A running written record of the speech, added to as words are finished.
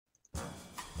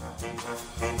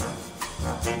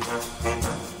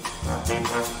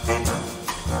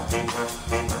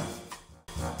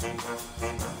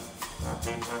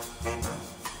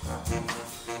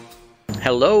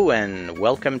Hello and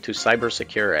welcome to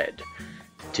Cybersecurity.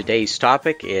 Today's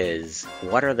topic is,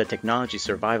 what are the technology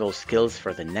survival skills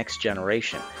for the next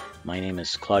generation? My name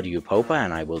is Claudiu Popa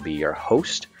and I will be your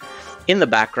host. In the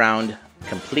background,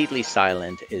 completely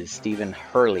silent, is Stephen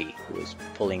Hurley, who is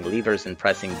pulling levers and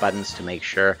pressing buttons to make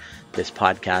sure this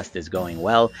podcast is going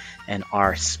well. And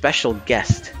our special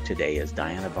guest today is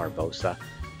Diana Barbosa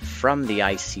from the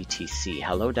ICTC.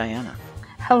 Hello, Diana.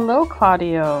 Hello,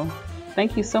 Claudio.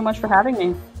 Thank you so much for having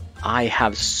me. I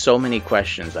have so many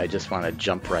questions. I just want to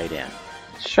jump right in.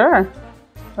 Sure.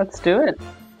 Let's do it.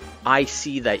 I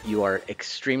see that you are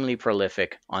extremely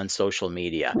prolific on social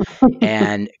media,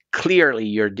 and clearly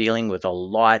you're dealing with a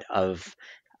lot of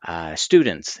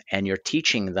students, and you're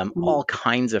teaching them all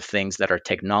kinds of things that are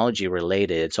technology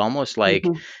related. It's almost like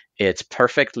it's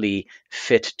perfectly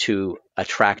fit to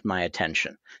attract my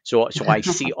attention. So I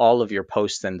see all of your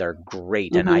posts and they're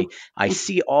great. And I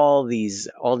see all these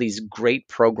great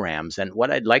programs. And what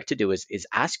I'd like to do is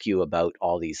ask you about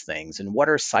all these things. And what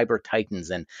are CyberTitans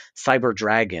and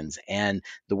CyberDragons? And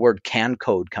the word CAN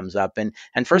code comes up. And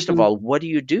first of all, what do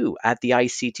you do at the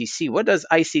ICTC? What does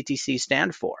ICTC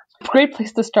stand for? Great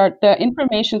place to start. The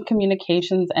Information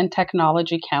Communications and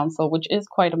Technology Council, which is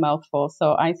quite a mouthful.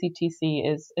 So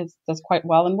ICTC does quite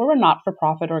well. And we're a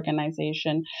not-for-profit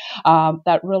organization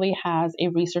that really has a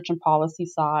research and policy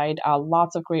side,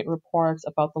 lots of great reports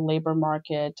about the labor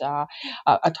market,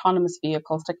 autonomous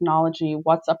vehicles, technology,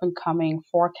 what's up and coming,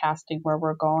 forecasting where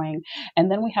we're going.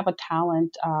 And then we have a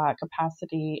talent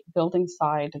capacity building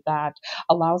side that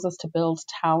allows us to build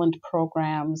talent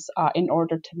programs in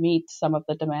order to meet some of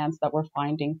the demands that we're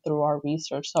finding through our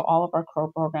research. So all of our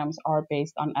programs are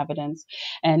based on evidence.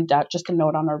 And just a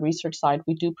note on our research side,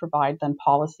 we do provide then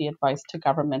policy advice to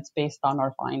governments based on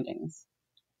our findings.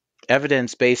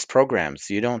 Evidence-based programs,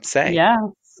 you don't say.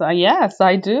 Yes,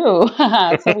 I do.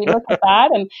 So we look at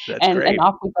that and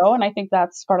off we go. And I think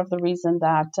that's part of the reason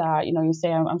that, you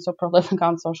say I'm so prolific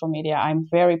on social media. I'm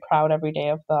very proud every day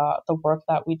of the work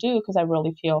that we do, because I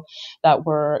really feel that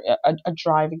we're a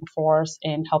driving force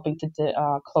in helping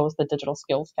to close the digital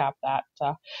skills gap that,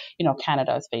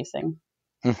 Canada is facing.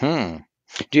 Mm-hmm.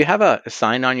 Do you have a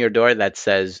sign on your door that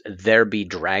says, "There be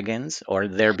dragons" or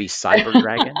 "There be cyber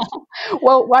dragons"?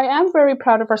 Well, I am very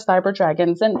proud of our cyber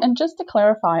dragons. And just to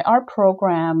clarify, our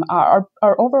program, our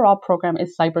overall program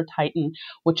is CyberTitan,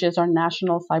 which is our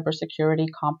national cybersecurity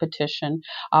competition,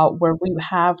 where we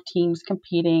have teams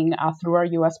competing through our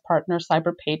U.S. partner,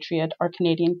 Cyber Patriot. Our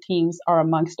Canadian teams are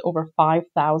amongst over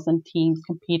 5,000 teams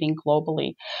competing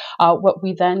globally. What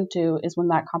we then do is, when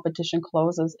that competition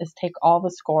closes, is take all the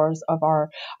scores of our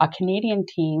Canadian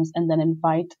teams and then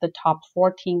invite the top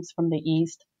 4 teams from the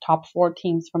East, top 4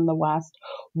 teams from the West,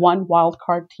 1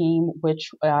 wildcard team, which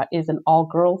is an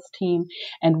all-girls team,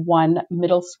 and 1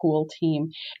 middle school team,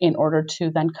 in order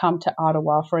to then come to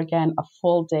Ottawa for, again, a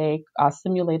full day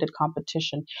simulated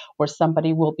competition where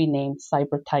somebody will be named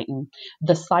CyberTitan.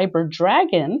 The Cyber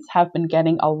Dragons have been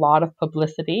getting a lot of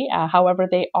publicity. However,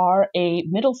 they are a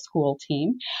middle school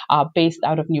team based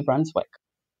out of New Brunswick.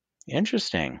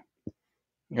 Interesting.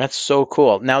 That's so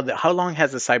cool. Now, how long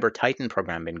has the CyberTitan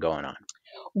program been going on?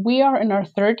 We are in our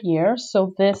 3rd year,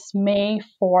 so this May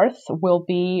 4th will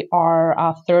be our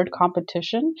 3rd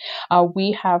competition.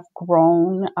 We have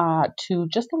grown to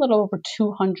just a little over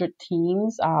 200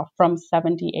 teams from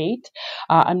 78.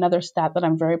 Another stat that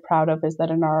I'm very proud of is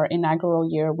that in our inaugural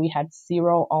year, we had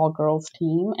 0 all-girls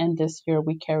team, and this year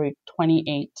we carried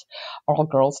 28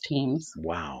 all-girls teams.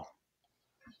 Wow.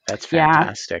 That's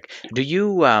fantastic.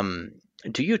 Yeah.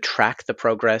 Do you track the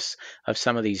progress of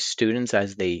some of these students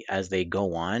as they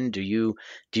go on? Do you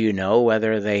know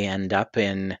whether they end up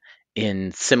in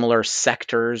similar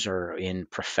sectors or in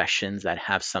professions that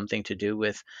have something to do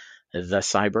with the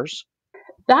cybers?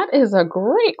 That is a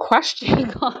great question,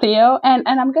 Claudio. And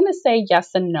I'm going to say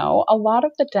yes and no. A lot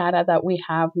of the data that we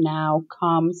have now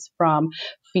comes from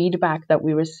feedback that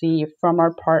we receive from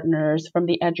our partners, from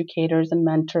the educators and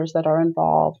mentors that are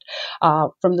involved,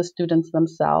 from the students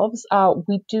themselves.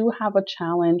 We do have a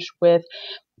challenge with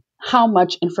how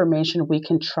much information we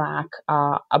can track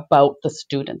about the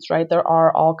students, right? There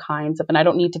are all kinds of, and I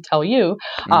don't need to tell you,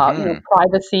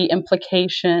 privacy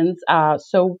implications.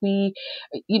 So we,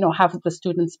 have the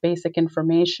students' basic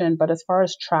information, but as far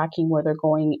as tracking where they're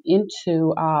going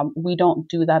into, we don't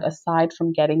do that aside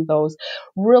from getting those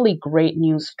really great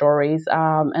news stories.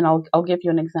 And I'll give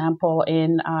you an example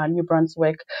in New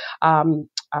Brunswick.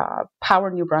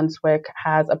 Power New Brunswick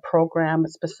has a program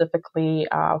specifically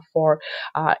for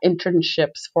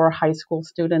internships for high school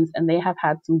students, and they have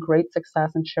had some great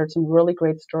success and shared some really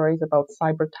great stories about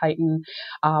CyberTitan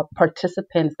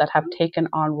participants that have taken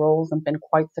on roles and been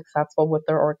quite successful with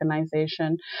their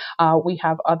organization. We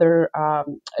have other,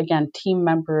 again, team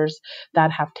members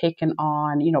that have taken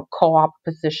on, co-op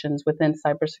positions within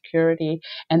cybersecurity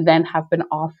and then have been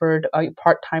offered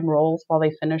part-time roles while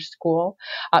they finish school.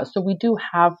 So we do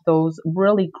have those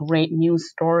really great news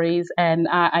stories, and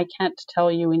I can't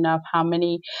tell you enough how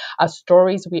many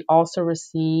stories we also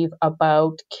receive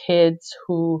about kids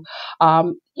who,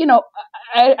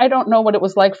 I don't know what it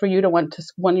was like for you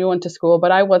when you went to school,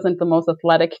 but I wasn't the most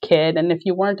athletic kid, and if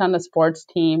you weren't on the sports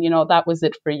team, that was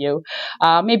it for you.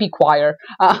 Maybe choir,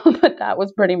 but that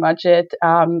was pretty much it.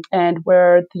 And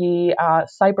where the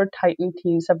CyberTitan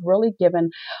teams have really given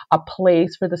a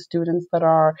place for the students that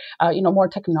are, more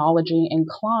technology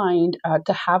inclined,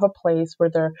 to have a place where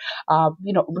they're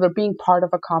being part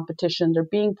of a competition, they're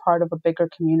being part of a bigger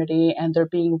community, and they're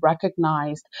being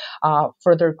recognized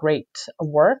for their great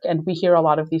work. And we hear a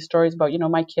lot of these stories about,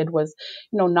 my kid was,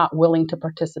 not willing to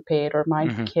participate, or my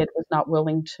Hmm. kid was not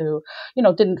willing to,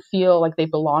 didn't feel like they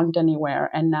belonged anywhere.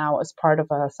 And now, as part of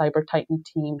a CyberTitan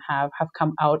team, have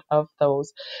come out of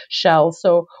those shells.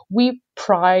 So we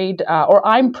pride, or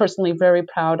I'm personally very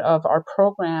proud of our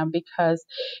program, because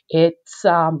it's,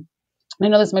 I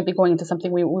know this might be going into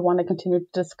something we want to continue to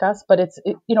discuss, but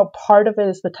part of it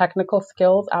is the technical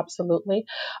skills, absolutely.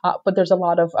 But there's a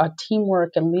lot of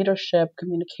teamwork and leadership,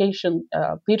 communication,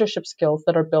 leadership skills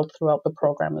that are built throughout the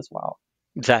program as well.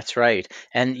 That's right.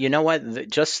 And you know what?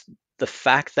 Just the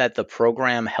fact that the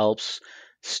program helps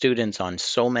students on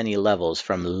so many levels,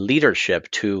 from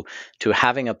leadership to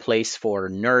having a place for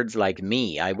nerds like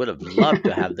me. I would have loved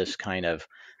to have this kind of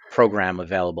program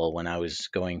available when I was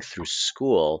going through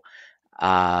school.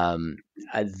 Um,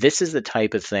 this is the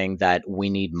type of thing that we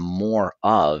need more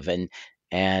of, and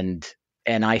and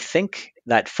I think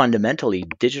that fundamentally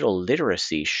digital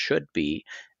literacy should be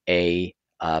a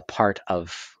part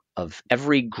of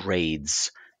every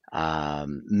grade's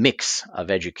mix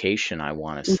of education, I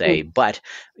want to say. Mhm, But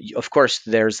of course,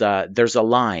 there's a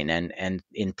line, and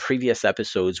in previous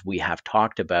episodes we have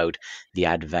talked about the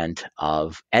advent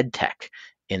of edtech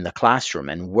in the classroom,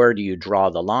 and where do you draw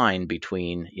the line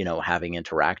between having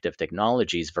interactive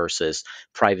technologies versus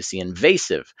privacy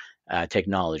invasive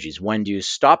technologies? When do you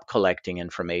stop collecting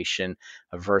information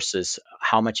versus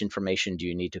how much information do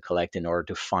you need to collect in order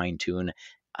to fine tune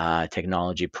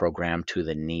technology program to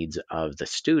the needs of the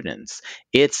students?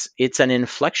 It's an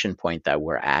inflection point that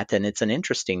we're at, and it's an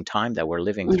interesting time that we're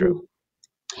living through. mhm.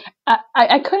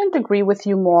 I couldn't agree with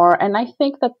you more. And I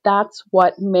think that that's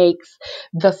what makes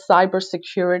the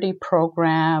cybersecurity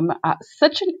program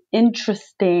such an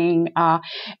interesting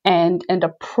and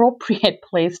appropriate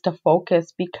place to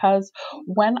focus. Because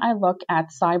when I look at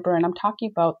cyber, and I'm talking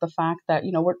about the fact that,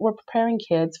 we're preparing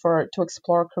kids to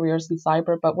explore careers in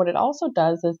cyber, but what it also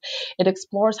does is it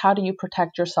explores, how do you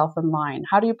protect yourself online?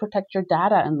 How do you protect your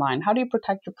data online? How do you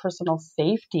protect your personal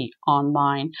safety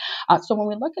online? So when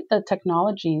we look at the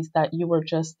technologies that you were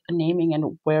just naming,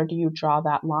 and where do you draw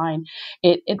that line,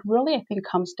 it really, I think,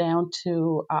 comes down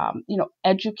to,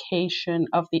 education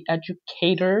of the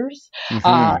educators,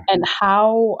 Hmm. and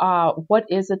what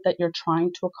is it that you're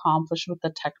trying to accomplish with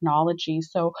the technology.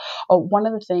 So one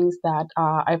of the things that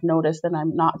I've noticed, and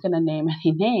I'm not going to name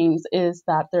any names, is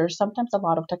that there's sometimes a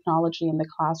lot of technology in the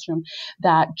classroom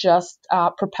that just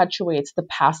perpetuates the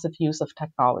passive use of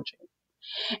technology.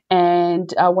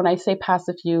 And when I say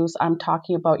passive use, I'm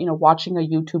talking about, watching a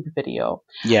YouTube video,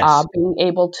 Yes. being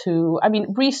able to, I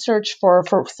mean, research for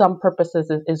some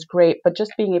purposes is great, but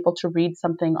just being able to read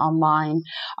something online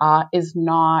is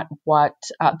not what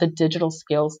the digital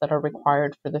skills that are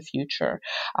required for the future.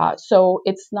 So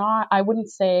it's not, I wouldn't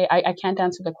say, I can't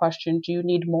answer the question, do you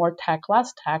need more tech,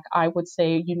 less tech? I would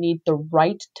say you need the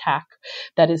right tech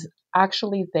that is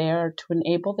actually there to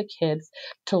enable the kids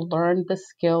to learn the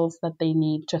skills that they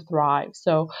need to thrive.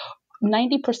 So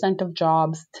 90% of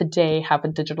jobs today have a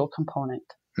digital component.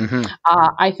 Hmm.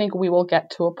 I think we will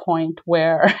get to a point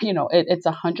where, it's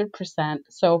 100%.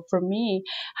 So for me,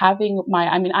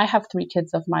 I have three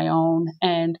kids of my own,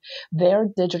 and their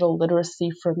digital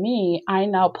literacy, for me, I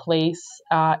now place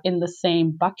in the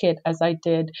same bucket as I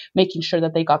did making sure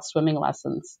that they got swimming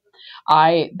lessons.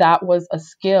 That was a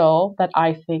skill that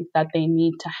I think that they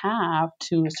need to have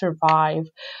to survive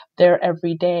their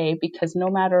everyday, because no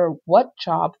matter what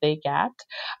job they get,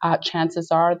 chances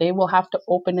are they will have to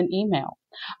open an email.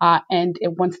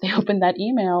 Once they open that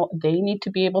email, they need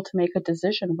to be able to make a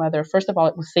decision whether, first of all,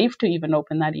 it was safe to even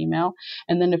open that email,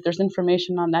 and then if there's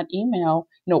information on that email,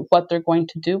 what they're going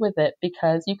to do with it.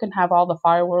 Because you can have all the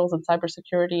firewalls and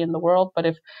cybersecurity in the world, but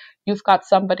if you've got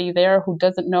somebody there who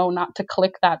doesn't know not to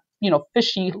click that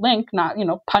fishy link, not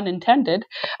pun intended,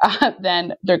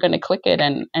 then they're going to click it,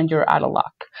 and you're out of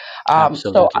luck.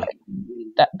 Absolutely.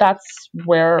 That's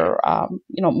where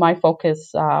my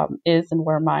focus is, and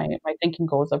where my thinking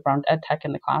goes around ed tech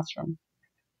in the classroom.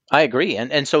 I agree.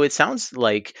 And so it sounds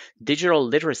like digital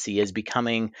literacy is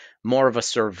becoming more of a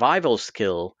survival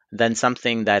skill than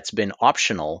something that's been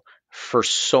optional for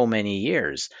so many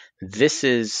years. This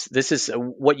is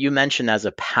what you mentioned as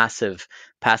a passive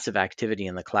activity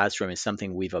in the classroom is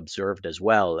something we've observed as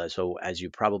well. So as you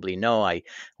probably know, I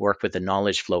work with the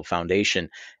Knowledge Flow Foundation,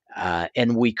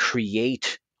 and we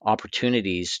create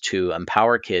opportunities to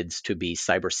empower kids to be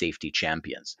cyber safety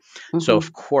champions. So Mm-hmm.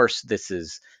 of course this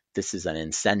is an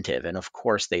incentive. And of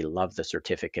course, they love the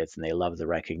certificates and they love the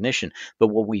recognition. But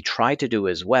what we try to do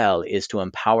as well is to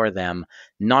empower them,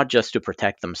 not just to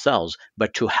protect themselves,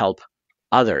 but to help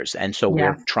others. And so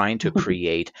we're Yes. trying to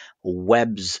create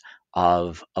webs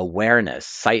of awareness,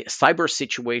 cyber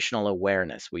situational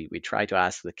awareness. We try to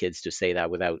ask the kids to say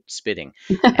that without spitting.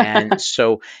 And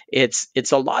so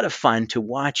it's a lot of fun to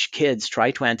watch kids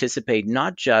try to anticipate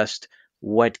not just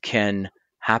what can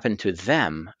happen to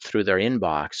them through their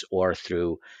inbox or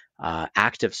through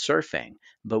active surfing,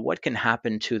 but what can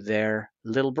happen to their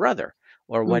little brother,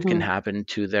 or what can Mm-hmm. happen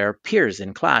to their peers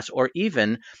in class, or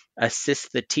even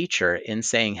assist the teacher in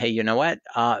saying, hey, you know what?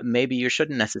 Maybe you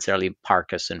shouldn't necessarily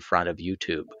park us in front of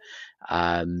YouTube.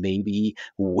 Maybe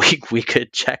we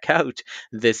could check out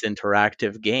this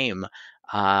interactive game,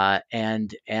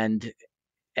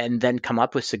 and then come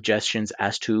up with suggestions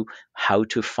as to how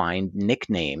to find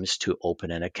nicknames to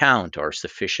open an account, or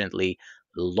sufficiently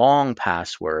long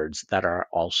passwords that are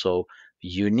also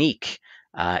unique.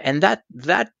 And that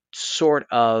sort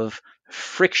of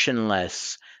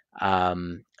frictionless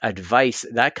advice,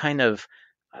 that kind of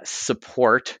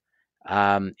support,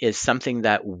 is something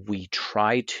that we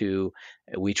try to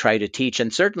teach.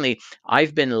 And certainly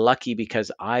I've been lucky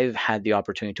because I've had the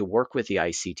opportunity to work with the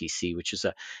ICTC, which is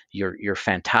your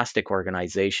fantastic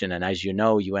organization. And as you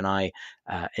know, you and I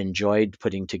enjoyed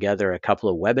putting together a couple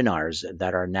of webinars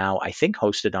that are now, I think,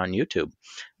 hosted on YouTube,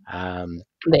 um,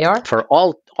 They are for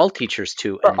all teachers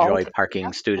to for all. enjoy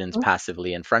parking students Yeah.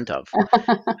 passively in front of.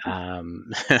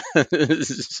 um,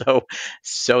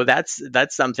 so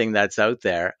that's something that's out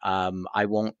there. I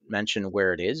won't mention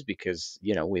where it is because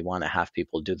we want to have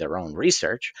people do their own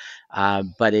research,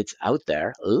 but it's out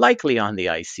there, likely on the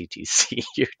ICTC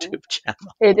YouTube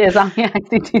channel. It is on the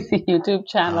ICTC YouTube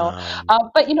channel, Um,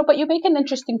 but you make an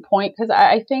interesting point, because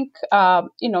I think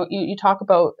you talk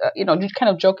about you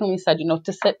kind of jokingly said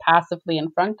to sit passively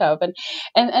in front of,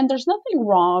 and there's nothing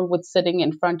wrong with sitting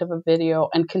in front of a video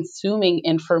and consuming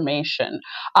information,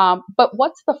 but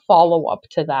what's the follow up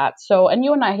to that? So, and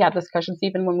you and I had discussions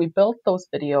even when we built those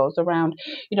videos around,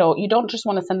 you don't just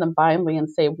want to send them blindly and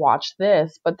say watch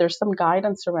this, but there's some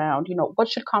guidance around what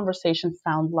should conversations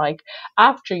sound like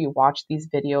after you watch these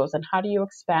videos, and how do you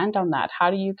expand on that?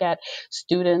 How do you get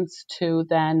students to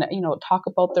then talk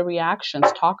about their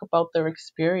reactions, talk about their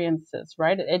experiences,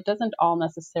 right? It doesn't all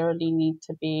necessarily need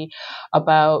to be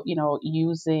about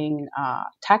using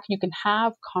tech. You can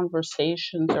have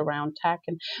conversations around tech,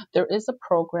 and there is a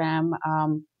program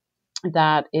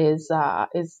that is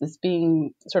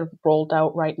being sort of rolled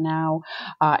out right now,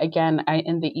 again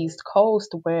in the East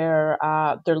Coast, where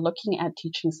they're looking at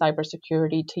teaching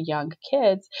cybersecurity to young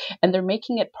kids, and they're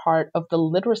making it part of the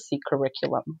literacy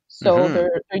curriculum. So mhm.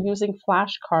 they're using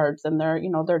flashcards, and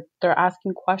they're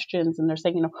asking questions, and they're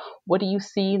saying, what do you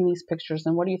see in these pictures,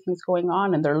 and what do you think is going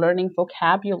on, and they're learning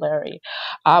vocabulary,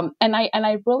 and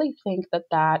I really think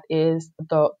that is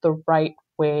the right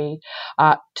way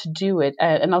to do it.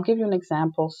 And I'll give you an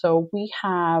example. So we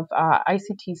have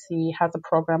ICTC has a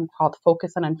program called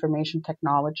Focus on Information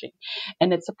Technology,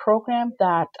 and it's a program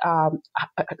that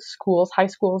high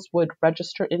schools would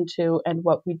register into. And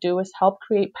what we do is help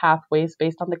create pathways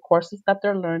based on the courses that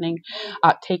they're learning,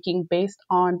 taking based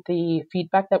on the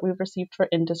feedback that we've received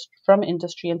from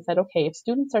industry, and said, okay, if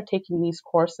students are taking these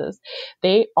courses,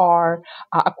 they are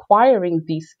acquiring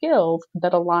these skills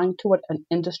that align to what an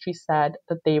industry said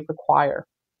that they require.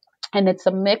 And it's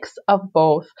a mix of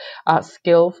both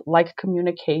skills like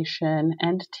communication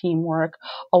and teamwork,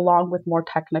 along with more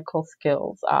technical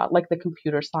skills like the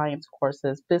computer science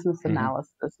courses, business Hmm.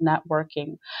 analysis,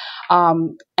 networking.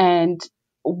 And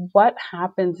what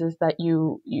happens is that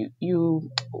you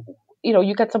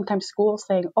get sometimes schools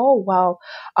saying, "Oh, well,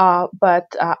 but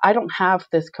I don't have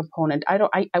this component.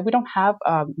 We don't have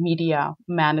media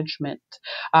management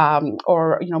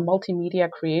or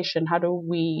multimedia creation. How do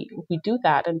we do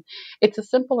that?" And it's as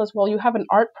simple as, well, you have an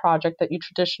art project that you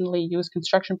traditionally use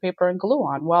construction paper and glue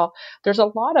on. Well, there's a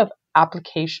lot of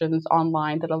applications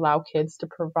online that allow kids to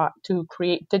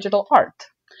create digital art,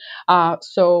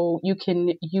 so you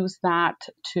can use that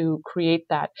to create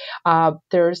that.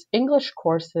 There's English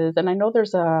courses, and I know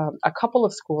there's a couple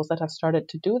of schools that have started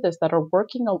to do this that are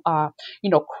working,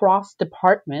 cross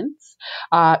departments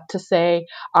to say,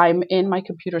 I'm in my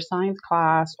computer science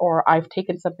class, or I've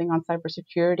taken something on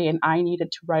cybersecurity, and I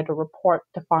needed to write a report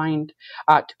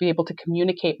to be able to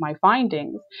communicate my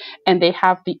findings, and they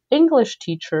have the English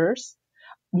teachers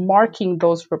marking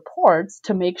those reports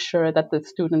to make sure that the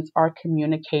students are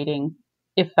communicating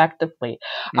effectively.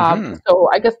 Hmm. So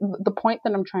I guess the point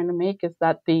that I'm trying to make is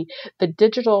that the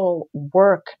digital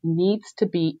work needs to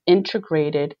be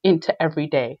integrated into every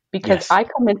day, because Yes. I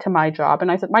come into my job and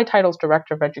I said my title is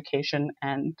director of education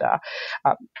and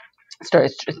uh,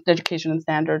 education and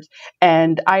standards.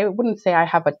 And I wouldn't say I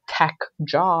have a tech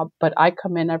job, but I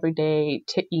come in every day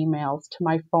to emails, to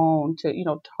my phone, to,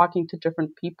 talking to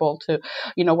different people, to,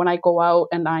 when I go out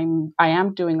and I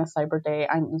am doing a cyber day,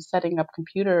 I'm setting up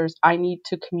computers. I need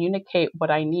to communicate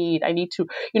what I need. I need to,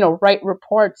 write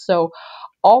reports. So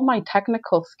all my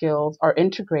technical skills are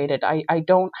integrated. I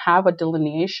don't have a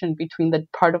delineation between the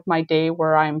part of my day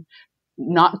where I'm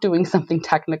not doing something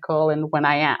technical and when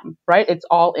I am, right? It's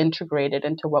all integrated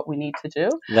into what we need to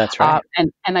do. That's right.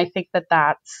 And I think that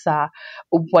that's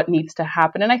what needs to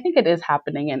happen. And I think it is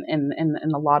happening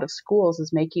in a lot of schools,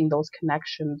 is making those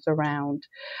connections around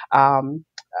um,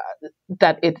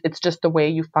 that it's just the way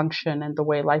you function and the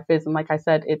way life is. And like I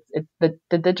said, it's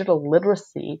the digital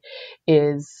literacy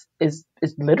is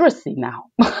literacy now.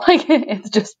 Like it's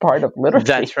just part of literacy.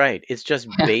 That's right. It's just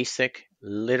basic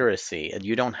literacy, and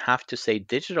you don't have to say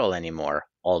digital anymore,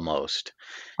 almost.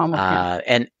 Almost, yeah.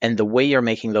 And the way you're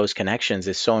making those connections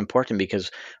is so important, because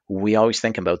we always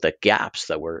think about the gaps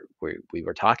that we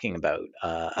were talking about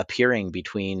appearing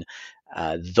between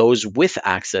those with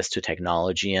access to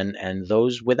technology and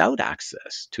those without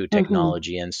access to Hmm.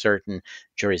 technology, and certain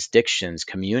jurisdictions,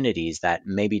 communities that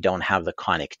maybe don't have the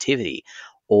connectivity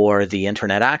or the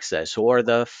internet access or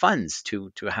the funds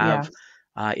to have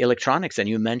Yes. electronics. And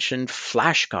you mentioned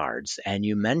flashcards, and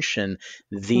you mentioned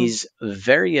Hmm. these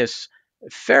various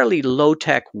fairly low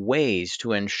tech ways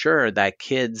to ensure that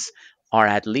kids are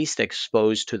at least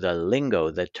exposed to the lingo,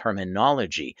 the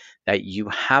terminology, that you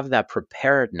have that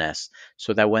preparedness,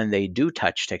 so that when they do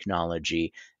touch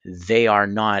technology, they are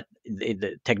not,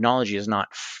 the technology is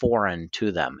not foreign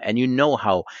to them. And you know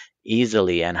how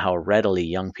easily and how readily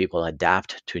young people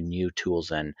adapt to new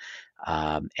tools and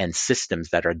systems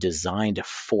that are designed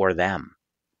for them.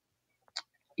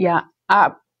 Yeah,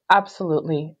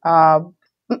 absolutely.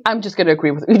 I'm just going to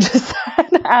agree with what you just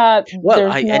said. Well,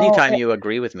 There's no, anytime you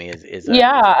agree with me is yeah,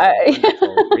 a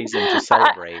wonderful reason to I,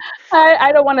 celebrate.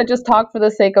 I don't Um, want to just talk for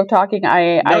the sake of talking. no,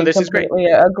 I this is great.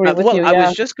 completely agree with Well, you. I Yeah.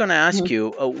 was just going to ask Mhm. you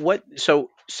what. So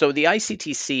the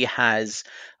ICTC has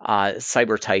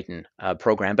CyberTitan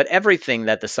program, but everything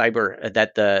that the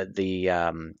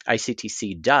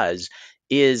ICTC does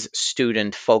is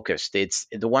student focused. It's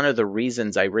one of the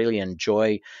reasons I really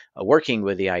enjoy working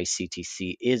with the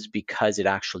ICTC, is because it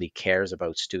actually cares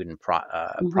about student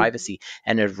Mhm. privacy,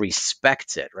 and it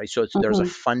respects it, right? So there's a Mhm.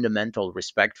 fundamental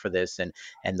respect for this, and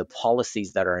the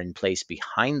policies that are in place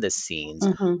behind the scenes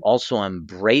Mhm. also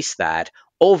embrace that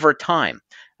over time,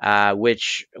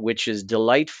 which is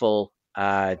delightful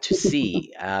to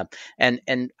see.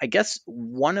 And I guess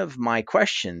one of my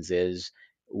questions is,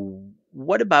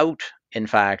 what about, in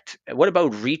fact, what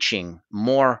about reaching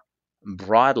more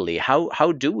broadly?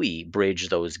 How do we bridge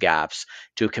those gaps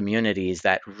to communities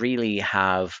that really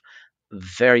have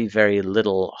very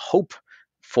little hope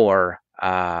for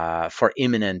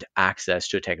imminent access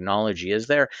to technology? Is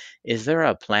there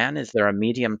a plan? Is there a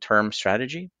medium term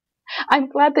strategy? I'm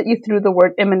glad that you threw the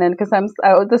word imminent because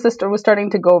the sister was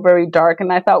starting to go very dark,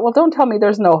 and I thought, well, don't tell me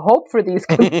there's no hope for these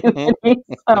communities.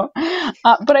 So,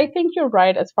 but I think you're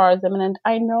right as far as imminent.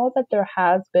 I know that there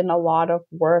has been a lot of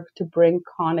work to bring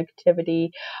connectivity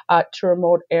to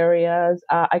remote areas.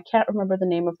 I can't remember the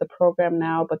name of the program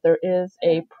now, but there is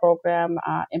a program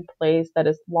in place that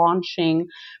is launching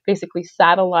basically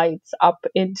satellites up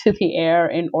into the air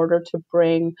in order to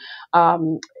bring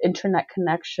internet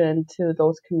connection to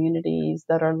those communities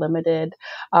that are limited.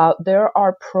 There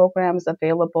are programs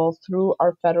available through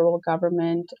our federal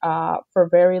government for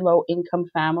very low income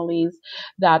families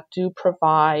that do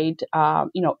provide,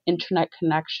 internet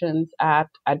connections at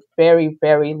very,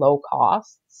 very low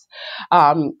costs.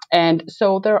 And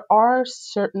so there are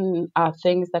certain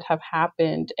things that have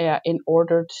happened in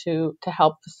order to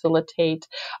help facilitate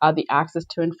the access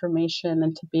to information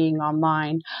and to being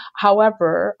online.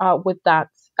 However, with that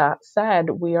said,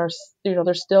 we are,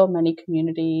 there's still many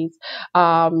communities,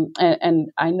 and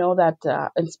I know that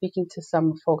in speaking to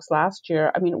some folks last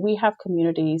year, I mean, we have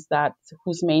communities that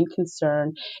whose main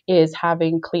concern is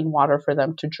having clean water for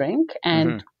them to drink,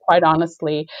 and Hmm. quite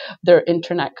honestly, their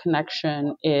internet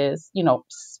connection is,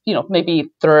 maybe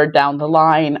third down the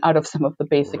line out of some of the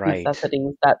basic Right.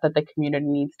 necessities that the community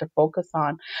needs to focus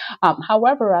on.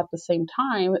 However, at the same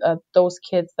time, those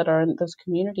kids that are in those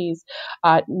communities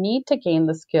need to gain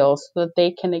the skills so that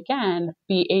they can again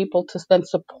be able to then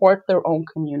support their own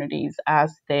communities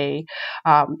as they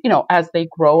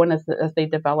grow and as they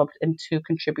develop into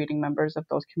contributing members of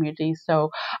those communities. So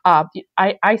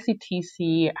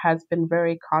ICTC has been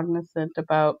very cognizant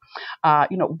about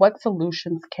what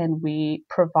solutions can we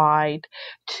provide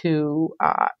to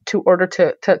order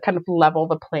to kind of level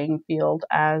the playing field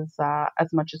as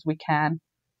much as we can.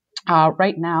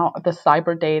 Right now, the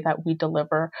Cyber Day that we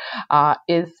deliver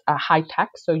is high tech,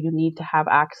 so you need to have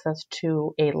access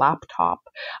to a laptop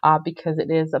because it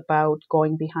is about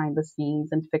going behind the scenes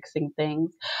and fixing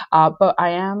things. But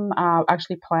I am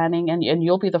actually planning, and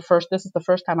you'll be the first, this is the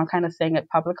first time I'm kind of saying it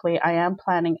publicly. I am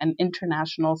planning an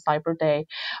international Cyber Day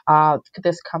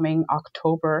this coming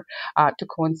October to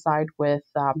coincide with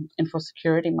Info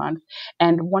Security Month.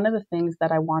 And one of the things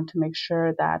that I want to make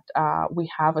sure that we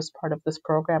have as part of this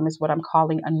program is what I'm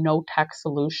calling a no tech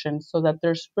solution, so that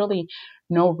there's really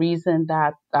no reason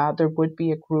that there would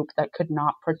be a group that could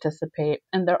not participate.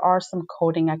 And there are some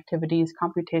coding activities,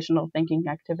 computational thinking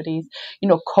activities,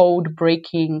 code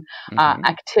breaking Hmm.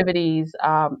 activities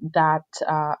that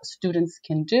students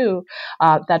can do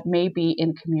that may be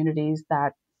in communities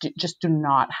that just do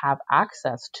not have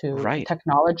access to Right.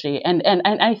 technology, and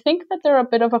I think that they're a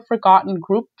bit of a forgotten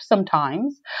group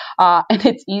sometimes, and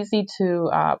it's easy to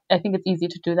I think it's easy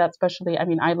to do that, especially, I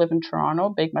mean, I live in Toronto,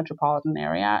 big metropolitan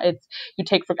area. It's you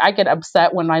take for I get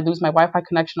upset when I lose my Wi-Fi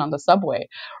connection on the subway,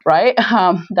 right?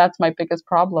 That's my biggest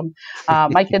problem.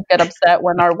 My kids get upset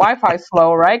when our Wi-Fi is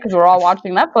slow, right? Because we're all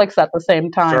watching Netflix at the same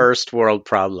time. First world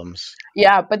problems.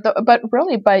 Yeah, but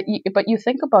really, but you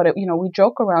think about it. We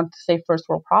joke around to say first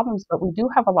world problems, but we do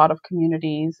have a lot of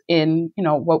communities in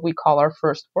what we call our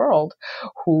first world,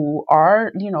 who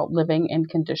are living in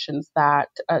conditions that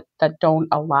don't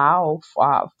allow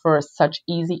for such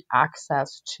easy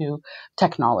access to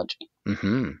technology,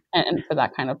 Hmm. and for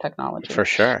that kind of technology. For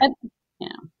sure. And yeah.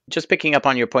 Just picking up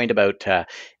on your point about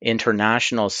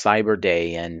International Cyber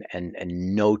Day and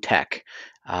no tech,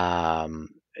 um,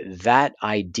 that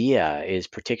idea is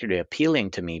particularly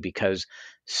appealing to me because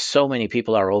so many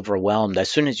people are overwhelmed. As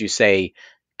soon as you say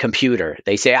computer,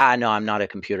 they say, "Ah, no, I'm not a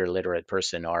computer literate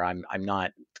person," or "I'm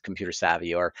not computer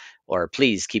savvy," or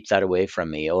 "Please keep that away from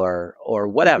me," or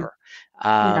Mhm. whatever.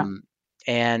 Yeah. Um,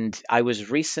 and I was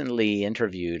recently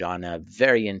interviewed on a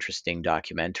very interesting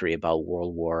documentary about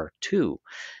World War II,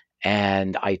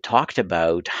 and I talked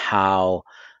about how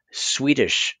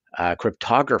Swedish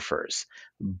cryptographers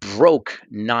broke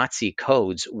Nazi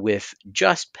codes with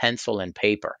just pencil and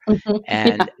paper. Hmm. Yeah.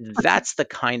 And that's the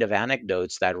kind of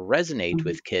anecdotes that resonate Hmm.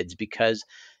 with kids because,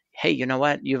 hey, you know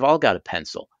what? You've all got a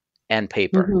pencil and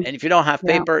paper. Hmm. And if you don't have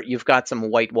Yeah. paper, you've got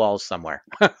some white walls somewhere.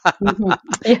 Hmm.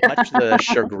 Yeah. Much to the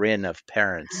chagrin of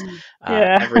parents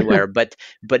Yeah. everywhere. But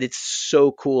it's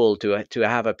so cool to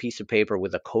have a piece of paper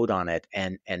with a code on it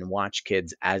and watch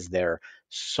kids as they're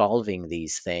solving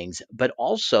these things, but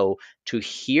also to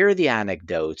hear the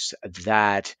anecdotes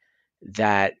that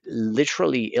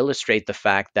literally illustrate the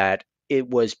fact that it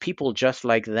was people just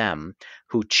like them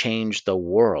who changed the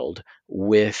world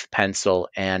with pencil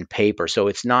and paper. So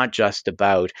it's not just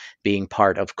about being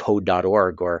part of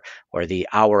code.org or the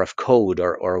hour of code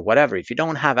or whatever. If you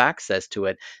don't have access to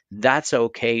it, that's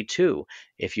okay too.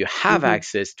 If you have Hmm.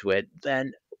 access to it,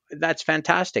 then that's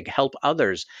fantastic. Help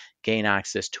others gain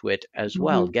access to it as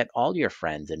well. Mhm. Get all your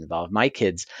friends involved. My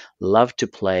kids love to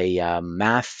play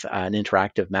math, an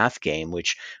interactive math game,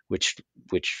 which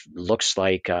which looks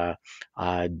like not.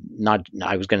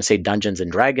 I was going to say Dungeons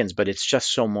and Dragons, but it's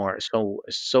just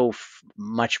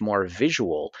much more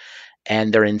visual,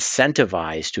 and they're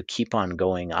incentivized to keep on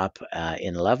going up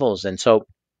in levels. And so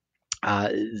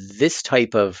this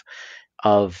type of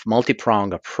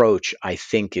multi-pronged approach, I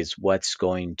think, is what's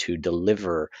going to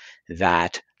deliver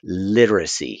that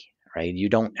literacy, right? You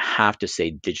don't have to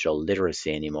say digital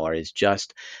literacy anymore. It's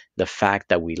just the fact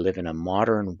that we live in a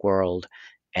modern world,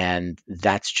 and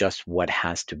that's just what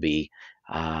has to be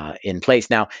in place.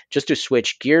 Now, just to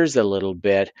switch gears a little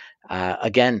bit,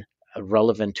 again,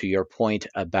 relevant to your point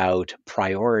about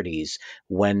priorities,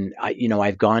 when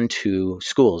I've gone to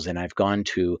schools and I've gone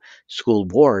to school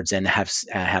boards and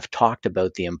have talked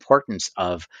about the importance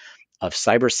of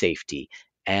cyber safety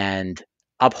and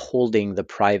upholding the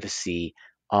privacy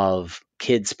of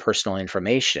kids' personal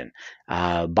information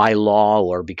by law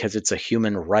or because it's a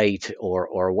human right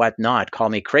or whatnot. Call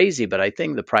me crazy, but I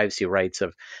think the privacy rights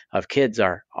of kids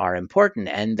are important.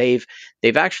 And they've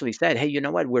actually said, hey, you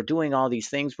know what? We're doing all these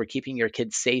things. We're keeping your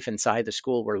kids safe inside the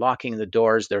school. We're locking the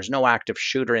doors. There's no active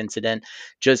shooter incident.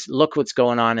 Just look what's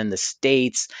going on in the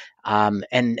States.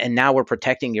 And now we're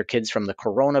protecting your kids from the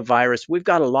coronavirus. We've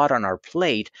got a lot on our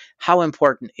plate. How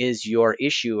important is your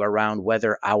issue around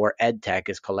whether our ed tech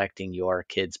is collecting your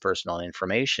kids' personal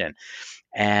information?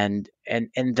 And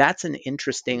that's an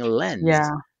interesting lens Yeah.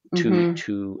 to Mhm.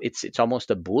 to it's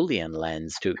almost a Boolean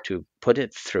lens to put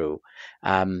it through.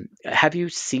 Have you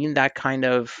seen that kind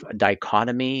of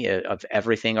dichotomy of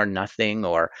everything or nothing,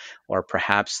 or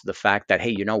perhaps the fact that,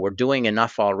 hey, we're doing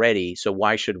enough already, so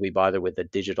why should we bother with the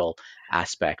digital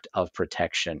aspect of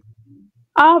protection?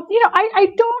 I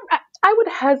don't. I would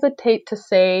hesitate to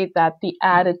say that the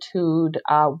attitude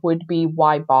would be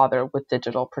why bother with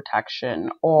digital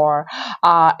protection, or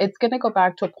it's going to go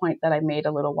back to a point that I made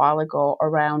a little while ago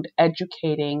around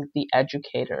educating the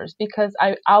educators. Because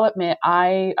I'll admit,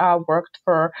 I worked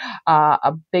for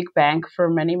a big bank for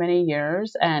many, many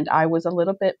years, and I was a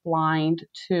little bit blind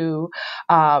to,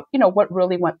 what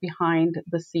really went behind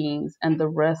the scenes and the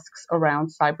risks around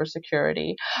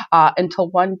cybersecurity until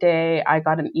one day I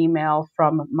got an email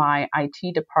from my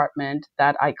IT department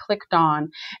that I clicked on,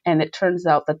 and it turns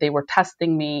out that they were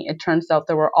testing me. It turns out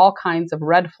there were all kinds of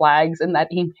red flags in that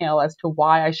email as to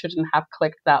why I shouldn't have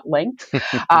clicked that link.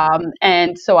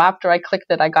 And so after I clicked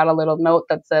it, I got a little note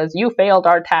that says, "You failed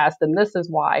our test, and this is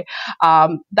why."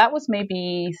 That was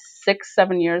maybe 6,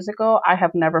 7 years ago. I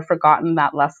have never forgotten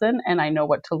that lesson, and I know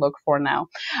what to look for now.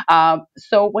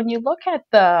 So when you look at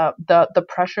the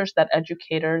pressures that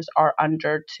educators are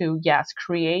under to, yes,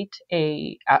 create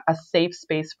a safe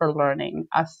space for learning,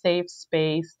 a safe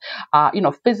space,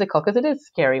 physical, because it is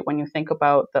scary when you think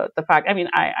about the fact. I mean,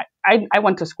 I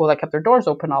went to school that kept their doors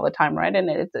open all the time, right?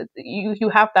 And you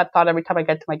have that thought every time I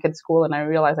get to my kid's school and I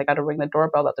realize I got to ring the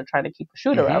doorbell that they're trying to keep a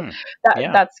shooter out.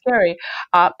 Yeah. That's scary.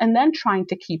 And then trying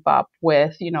to keep up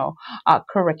with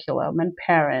curriculum and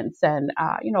parents and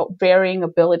varying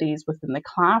abilities within the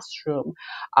classroom.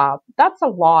 That's a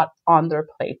lot on their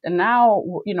plate. And now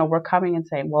we're coming and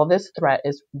saying, well, this threat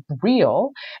is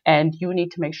real, and you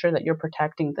need to make sure that you're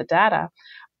protecting the data.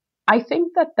 I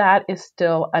think that is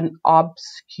still an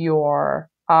obscure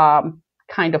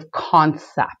kind of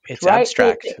concept, It's right?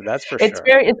 abstract, that's for It's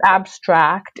sure.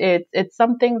 abstract. It's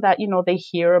something that they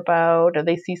hear about or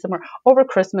they see somewhere. Over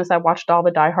Christmas, I watched all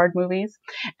the Die Hard movies,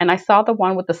 and I saw the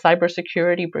one with the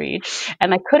cybersecurity breach,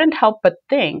 and I couldn't help but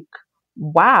think,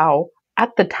 wow.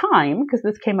 At the time, because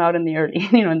this came out in the early,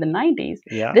 in the 90s,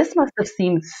 Yeah. this must have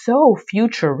seemed so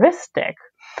futuristic.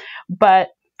 But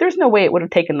there's no way it would have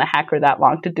taken the hacker that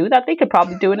long to do that. They could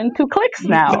probably do it in 2 clicks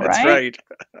now, That's right?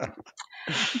 right.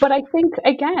 But I think,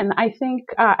 again,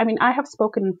 I have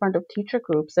spoken in front of teacher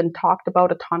groups and talked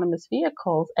about autonomous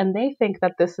vehicles, and they think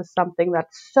that this is something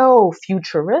that's so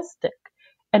futuristic,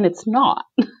 and it's not.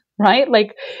 Right?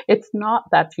 Like, it's not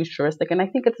that futuristic. And I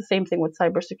think it's the same thing with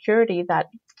cybersecurity, that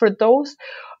for those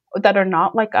that are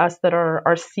not like us, that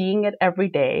are seeing it every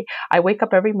day. I wake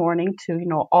up every morning to,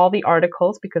 all the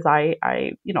articles, because I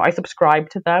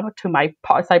subscribe to them, to my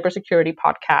cybersecurity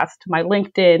podcast, to my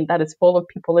LinkedIn that is full of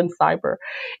people in cyber.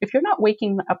 If you're not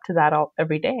waking up to that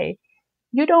every day,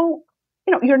 you don't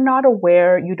you're not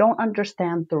aware, you don't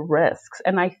understand the risks.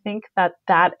 And I think that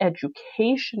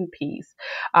education piece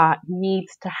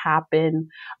needs to happen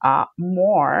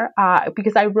more,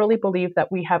 because I really believe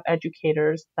that we have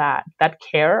educators that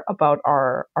care about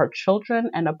our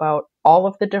children and about all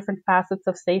of the different facets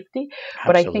of safety.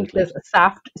 But I think Absolutely.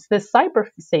 this cyber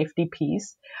safety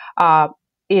piece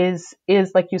is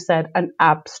like you said, an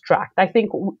abstract. I think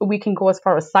we can go as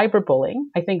far as cyberbullying.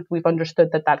 I think we've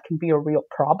understood that can be a real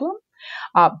problem.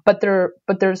 But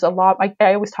there's a lot.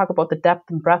 I always talk about the depth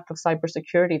and breadth of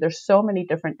cybersecurity. There's so many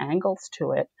different angles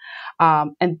to it,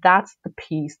 and that's the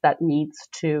piece that needs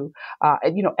to,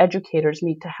 educators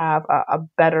need to have a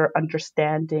better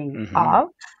understanding of.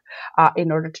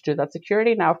 In order to do that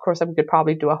security. Now, of course, we could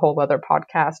probably do a whole other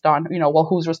podcast on, well,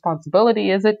 whose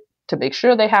responsibility is it to make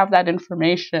sure they have that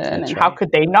information, That's and right. how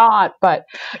could they not? But,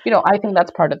 I think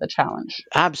that's part of the challenge.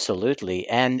 Absolutely.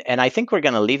 And I think we're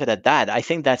going to leave it at that. I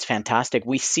think that's fantastic.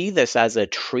 We see this as a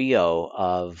trio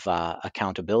of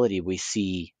accountability. We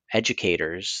see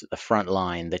educators, the front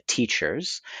line, the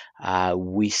teachers,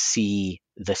 we see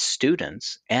the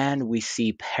students, and we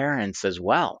see parents as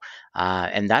well.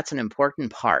 And that's an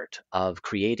important part of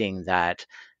creating that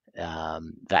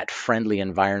friendly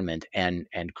environment and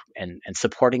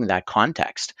supporting that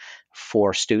context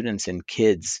for students and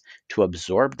kids to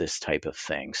absorb this type of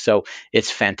thing. So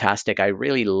it's fantastic. I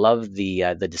really love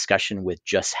the discussion we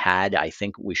just had. I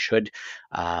think we should,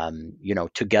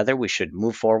 together we should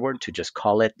move forward to just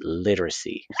call it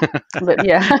literacy, But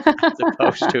yeah.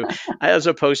 as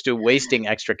opposed to wasting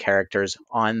extra characters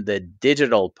on the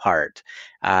digital part.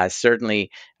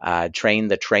 Certainly, train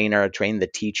the trainer, train the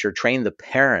teacher, train the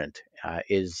parent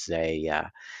is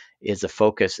a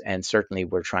focus, and certainly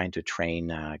we're trying to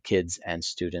train kids and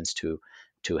students to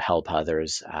help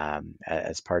others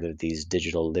as part of these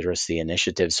digital literacy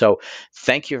initiatives. So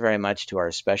thank you very much to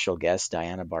our special guest,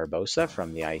 Diana Barbosa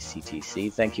from the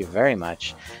ICTC. Thank you very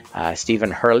much,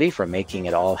 Stephen Hurley, for making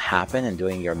it all happen and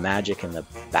doing your magic in the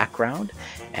background.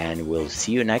 And we'll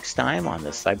see you next time on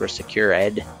the Cyber Secure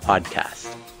Ed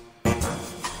podcast.